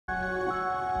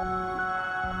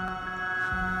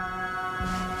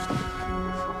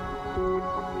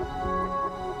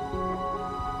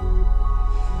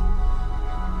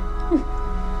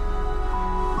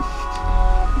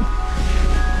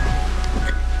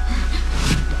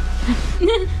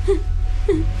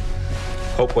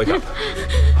Hope, wake up.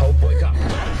 Hope, wake up.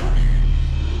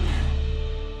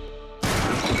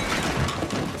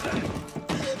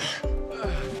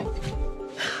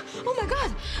 Oh my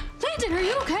God! Landon, are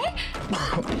you okay?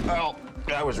 Well,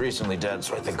 I was recently dead,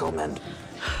 so I think I'll mend.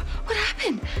 What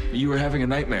happened? You were having a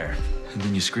nightmare, and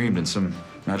then you screamed, and some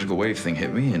magical wave thing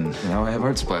hit me, and now I have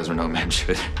art supplies where no man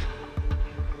should.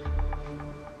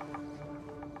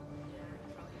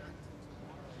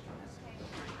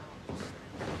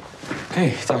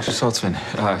 Hey, Dr. Saltzman,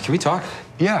 can we talk?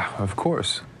 Yeah, of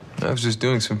course. I was just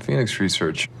doing some Phoenix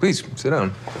research. Please, sit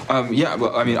down. Yeah,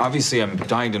 well, I mean, obviously I'm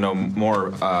dying to know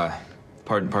more,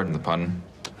 pardon the pun.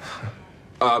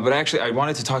 But actually, I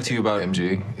wanted to talk to you about...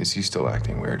 MG, is he still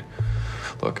acting weird?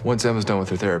 Look, once Emma's done with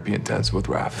her therapy intensive with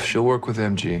Raph, she'll work with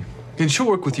MG. And she'll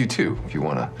work with you, too, if you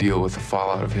want to deal with the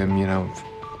fallout of him, you know,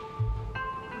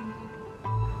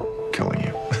 killing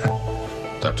you.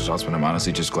 Dr. Saltzman, I'm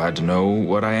honestly just glad to know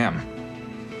what I am.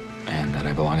 And that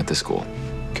I belong at this school.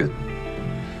 Good.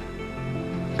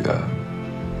 Got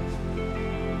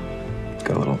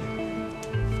a little...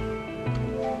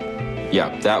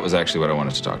 Yeah, that was actually what I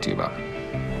wanted to talk to you about.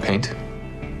 Paint?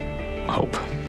 Hope.